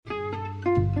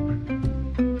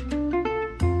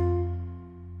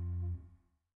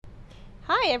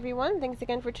Hi everyone, thanks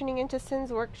again for tuning into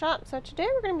Sin's Workshop. So today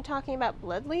we're going to be talking about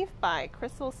Bloodleaf by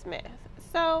Crystal Smith.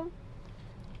 So,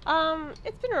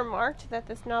 it's been remarked that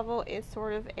this novel is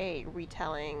sort of a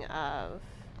retelling of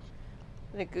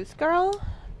The Goose Girl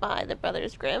by the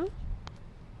Brothers Grimm.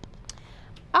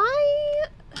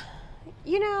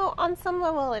 On some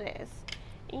level it is.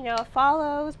 It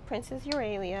follows Princess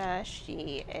Euralia.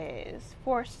 She is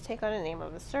forced to take on the name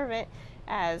of a servant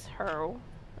as her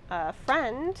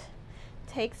friend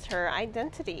takes her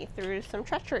identity through some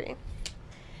treachery.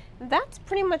 That's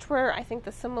pretty much where I think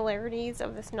the similarities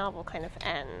of this novel kind of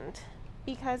end,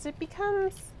 because it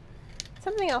becomes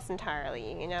something else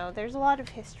entirely. There's a lot of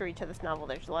history to this novel,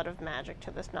 there's a lot of magic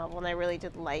to this novel, and I really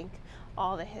did like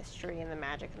all the history and the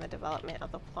magic and the development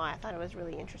of the plot. I thought it was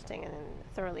really interesting and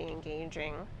thoroughly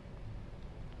engaging.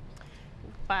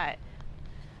 But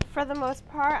for the most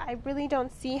part, I really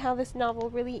don't see how this novel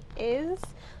really is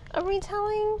a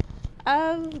retelling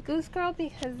of Goose Girl,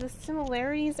 because the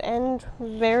similarities end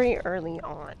very early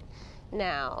on.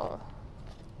 Now,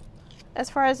 as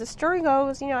far as the story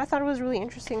goes, I thought it was a really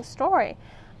interesting story.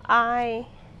 I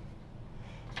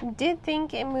did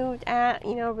think it moved at,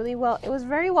 really well. It was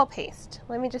very well paced.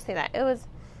 Let me just say that. It was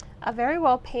a very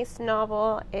well paced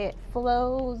novel. It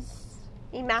flows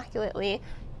immaculately.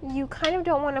 You kind of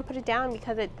don't want to put it down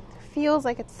because it feels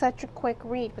like it's such a quick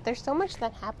read, but there's so much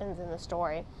that happens in the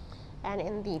story and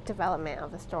in the development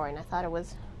of the story, and I thought it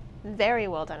was very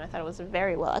well done. I thought it was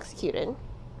very well executed.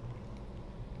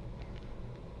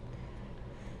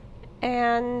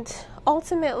 And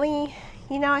ultimately,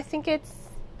 I think it's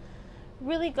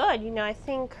really good. I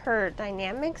think her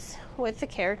dynamics with the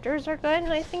characters are good,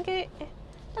 and I think it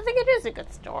is a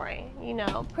good story.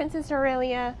 Princess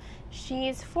Aurelia,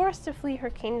 she's forced to flee her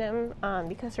kingdom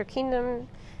because her kingdom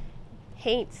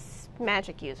hates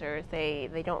magic users.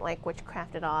 They don't like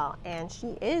witchcraft at all, and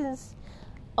she is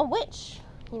a witch.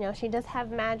 She does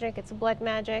have magic. It's blood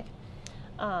magic.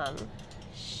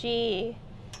 She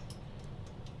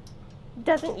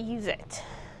doesn't use it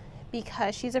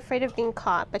because she's afraid of being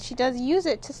caught, but she does use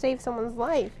it to save someone's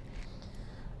life.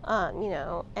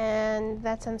 And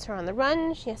that sends her on the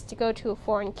run. She has to go to a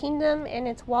foreign kingdom, and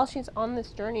it's while she's on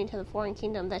this journey to the foreign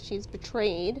kingdom that she's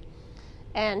betrayed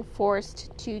and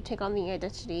forced to take on the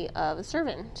identity of a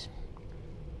servant.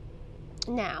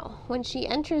 Now, when she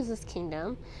enters this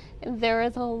kingdom, there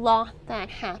is a lot that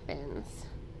happens.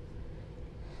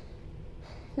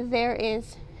 There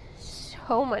is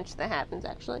so much that happens,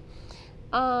 actually.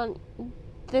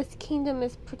 This kingdom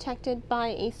is protected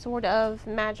by a sort of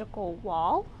magical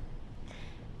wall,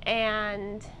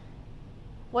 and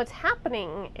what's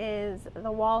happening is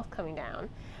the wall's coming down.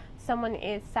 Someone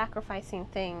is sacrificing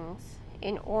things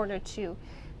in order to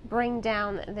bring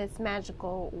down this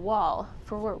magical wall.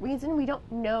 For what reason, we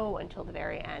don't know until the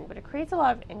very end, but it creates a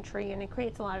lot of intrigue and it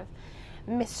creates a lot of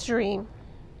mystery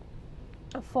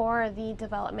for the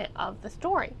development of the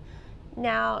story.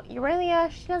 Now,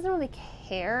 Euralia, she doesn't really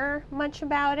care much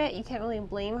about it. You can't really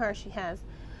blame her. She has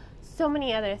so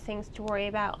many other things to worry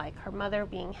about, like her mother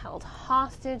being held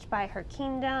hostage by her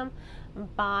kingdom,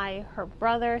 by her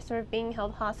brother sort of being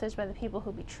held hostage by the people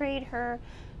who betrayed her,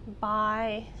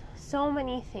 by so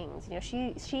many things.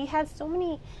 She has so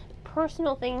many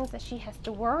personal things that she has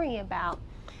to worry about.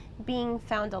 Being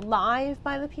found alive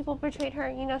by the people who betrayed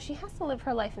her, she has to live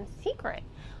her life in secret.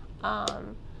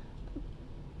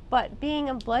 But being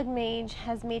a blood mage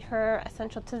has made her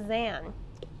essential to Zan.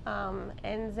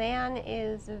 And Zan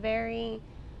is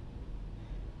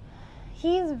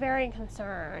he's very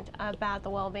concerned about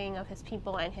the well-being of his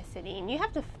people and his city. And you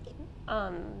have to,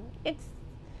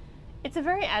 it's a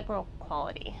very admirable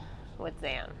quality with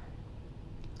Zan.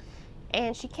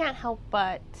 And she can't help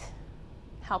but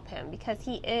help him because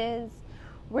he is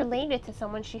related to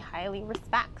someone she highly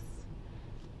respects.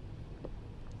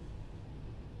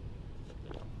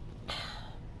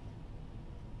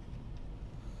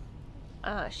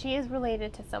 She is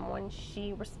related to someone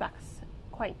she respects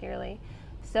quite dearly,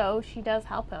 so she does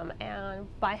help him, and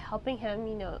by helping him,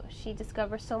 she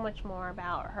discovers so much more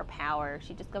about her power.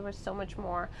 She discovers so much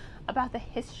more about the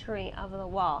history of the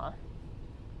wall,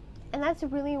 and that's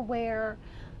really where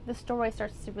the story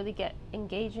starts to really get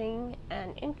engaging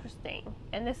and interesting,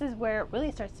 and this is where it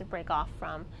really starts to break off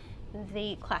from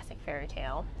the classic fairy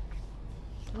tale.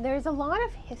 There's a lot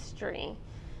of history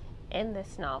in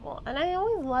this novel, and I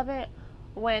always love it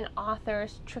when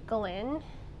authors trickle in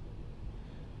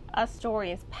a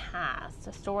story's past,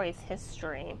 a story's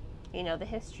history, the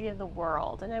history of the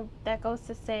world. And that goes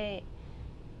to say,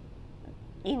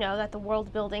 that the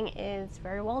world building is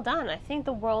very well done. I think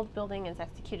the world building is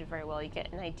executed very well. You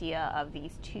get an idea of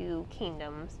these two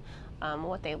kingdoms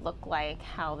what they look like,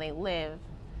 how they live,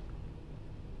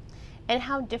 and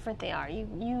how different they are.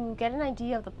 You get an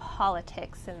idea of the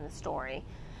politics in the story,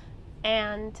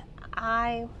 and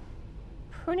I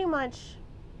pretty much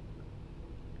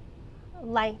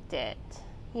liked it.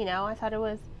 I thought it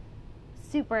was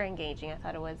super engaging. I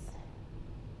thought it was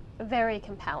very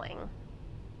compelling.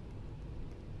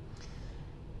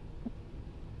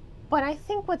 But I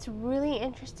think what's really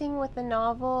interesting with the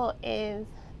novel is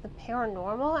the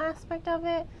paranormal aspect of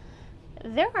it.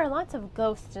 There are lots of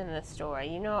ghosts in this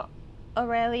story.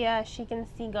 Aurelia, she can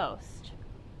see ghosts.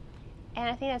 And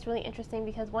I think that's really interesting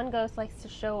because one ghost likes to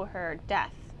show her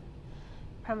death,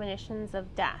 premonitions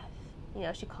of death.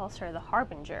 She calls her the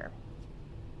Harbinger.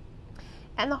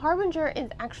 And the Harbinger is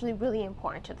actually really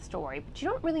important to the story, but you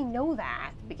don't really know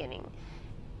that at the beginning.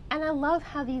 And I love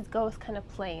how these ghosts kind of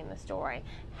play in the story,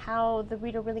 how the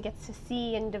reader really gets to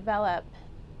see and develop,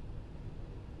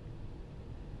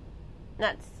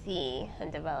 not see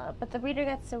and develop, but the reader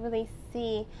gets to really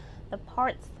see the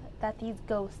parts that these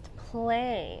ghosts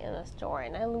play in the story.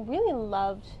 And I really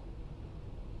loved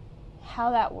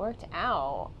how that worked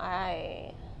out.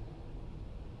 I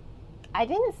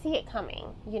didn't see it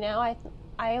coming,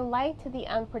 I liked the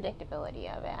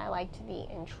unpredictability of it. I liked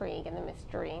the intrigue and the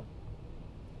mystery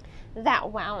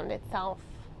that wound itself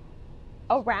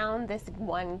around this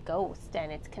one ghost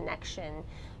and its connection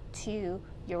to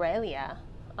Aurelia.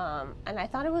 And I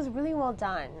thought it was really well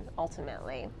done,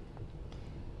 ultimately.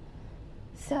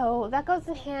 So that goes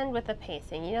in hand with the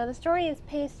pacing. The story is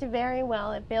paced very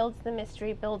well. It builds the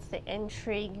mystery, builds the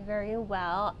intrigue very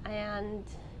well, and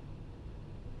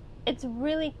it's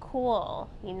really cool,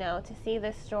 to see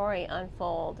this story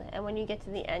unfold. And when you get to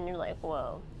the end, you're like,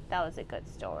 whoa, that was a good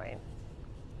story.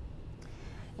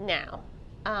 Now,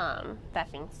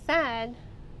 that being said,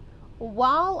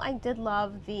 while I did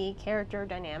love the character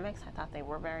dynamics, I thought they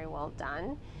were very well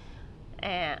done,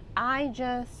 and I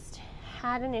just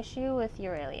had an issue with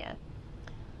Aurelia.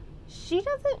 She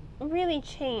doesn't really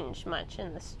change much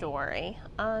in the story.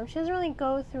 She doesn't really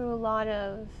go through a lot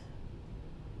of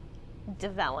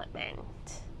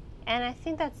development, and I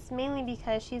think that's mainly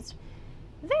because she's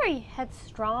very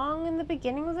headstrong in the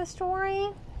beginning of the story.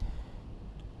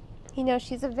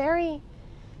 She's a very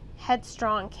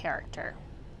headstrong character,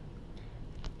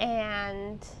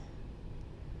 and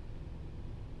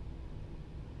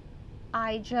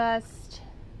I just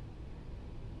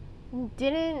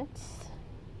didn't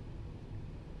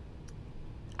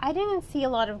see a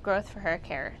lot of growth for her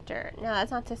character. Now,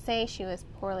 that's not to say she was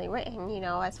poorly written.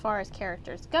 As far as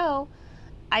characters go,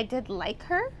 I did like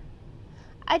her.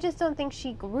 I just don't think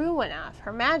she grew enough.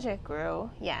 Her magic grew,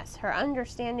 yes. Her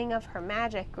understanding of her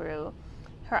magic grew.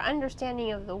 Her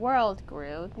understanding of the world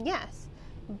grew, yes.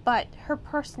 But her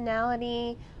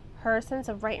personality, her sense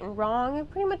of right and wrong, it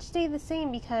pretty much stayed the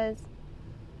same because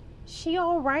she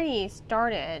already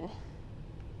started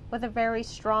with a very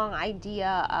strong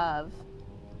idea of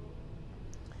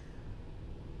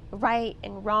right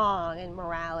and wrong and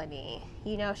morality.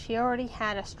 She already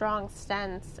had a strong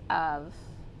sense of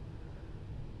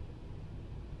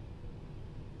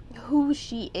who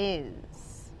she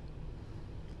is.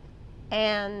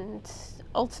 And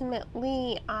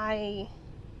ultimately, I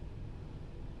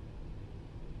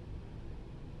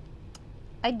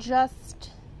guess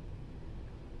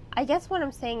what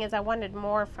I'm saying is I wanted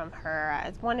more from her.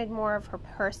 I wanted more of her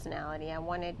personality. I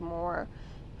wanted more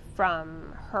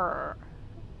from her.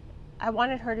 I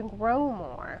wanted her to grow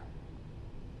more.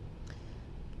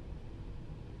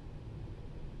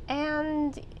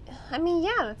 And,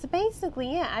 that's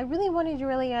basically it. I really wanted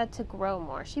Aurelia to grow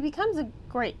more. She becomes a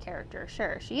great character,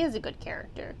 sure. She is a good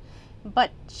character.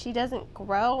 But she doesn't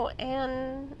grow,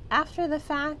 and after the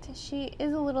fact, she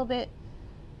is a little bit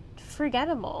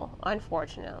forgettable,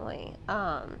 unfortunately.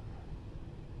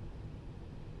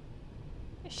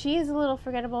 She is a little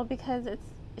forgettable because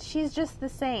she's just the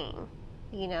same.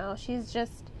 She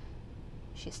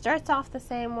starts off the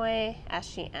same way as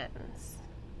she ends.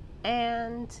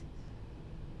 And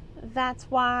that's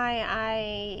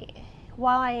why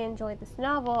while I enjoyed this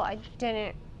novel, I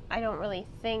don't really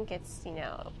think it's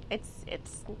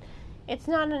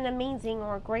not an amazing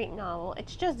or great novel.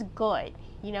 It's just good.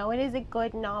 It is a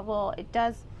good novel. It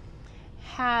does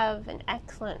have an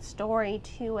excellent story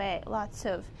to it. Lots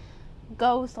of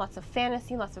ghosts, lots of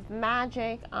fantasy, lots of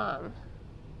magic.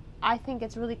 I think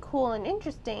it's really cool and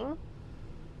interesting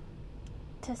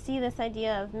to see this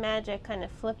idea of magic kind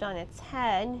of flipped on its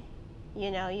head.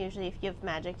 Usually if you have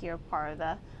magic, you're part of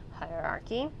the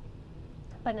hierarchy.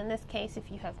 But in this case,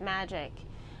 if you have magic,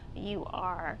 you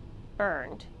are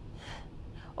burned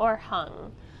or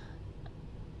hung.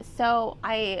 So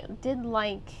I did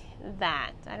like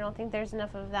that. I don't think there's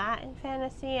enough of that in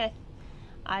fantasy.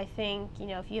 I think,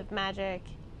 if you have magic,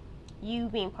 you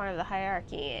being part of the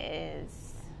hierarchy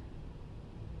is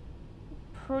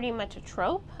pretty much a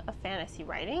trope of fantasy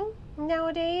writing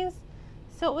nowadays.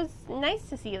 So it was nice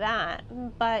to see that.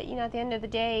 But, at the end of the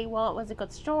day, while it was a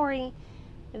good story,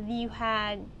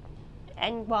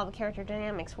 and while the character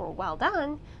dynamics were well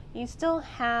done, you still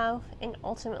have an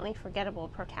ultimately forgettable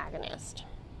protagonist.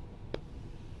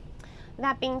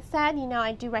 That being said,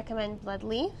 I do recommend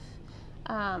Bloodleaf.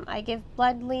 I give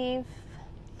Bloodleaf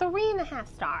 3.5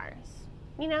 stars.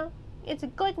 It's a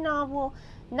good novel,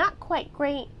 not quite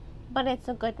great, but it's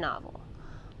a good novel.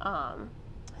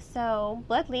 So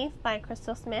Bloodleaf by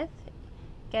Crystal Smith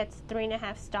gets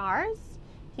 3.5 stars.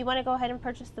 If you want to go ahead and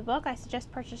purchase the book, I suggest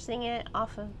purchasing it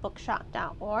off of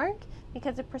bookshop.org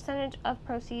because a percentage of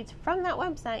proceeds from that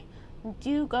website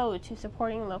do go to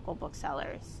supporting local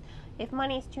booksellers. If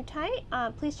money is too tight,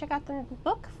 please check out the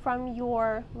book from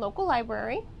your local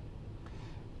library,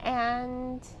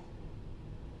 and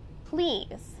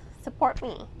please support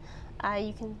me.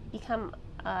 You can become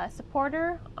a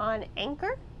supporter on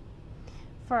Anchor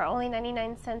for only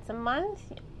 99 cents a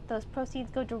month. Those proceeds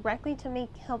go directly to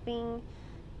helping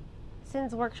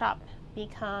Sin's Workshop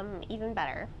become even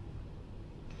better.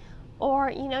 Or,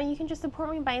 you can just support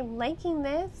me by liking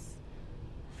this,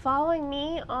 following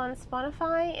me on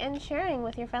Spotify, and sharing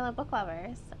with your fellow book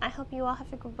lovers. I hope you all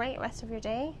have a great rest of your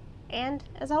day, and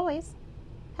as always,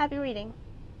 happy reading.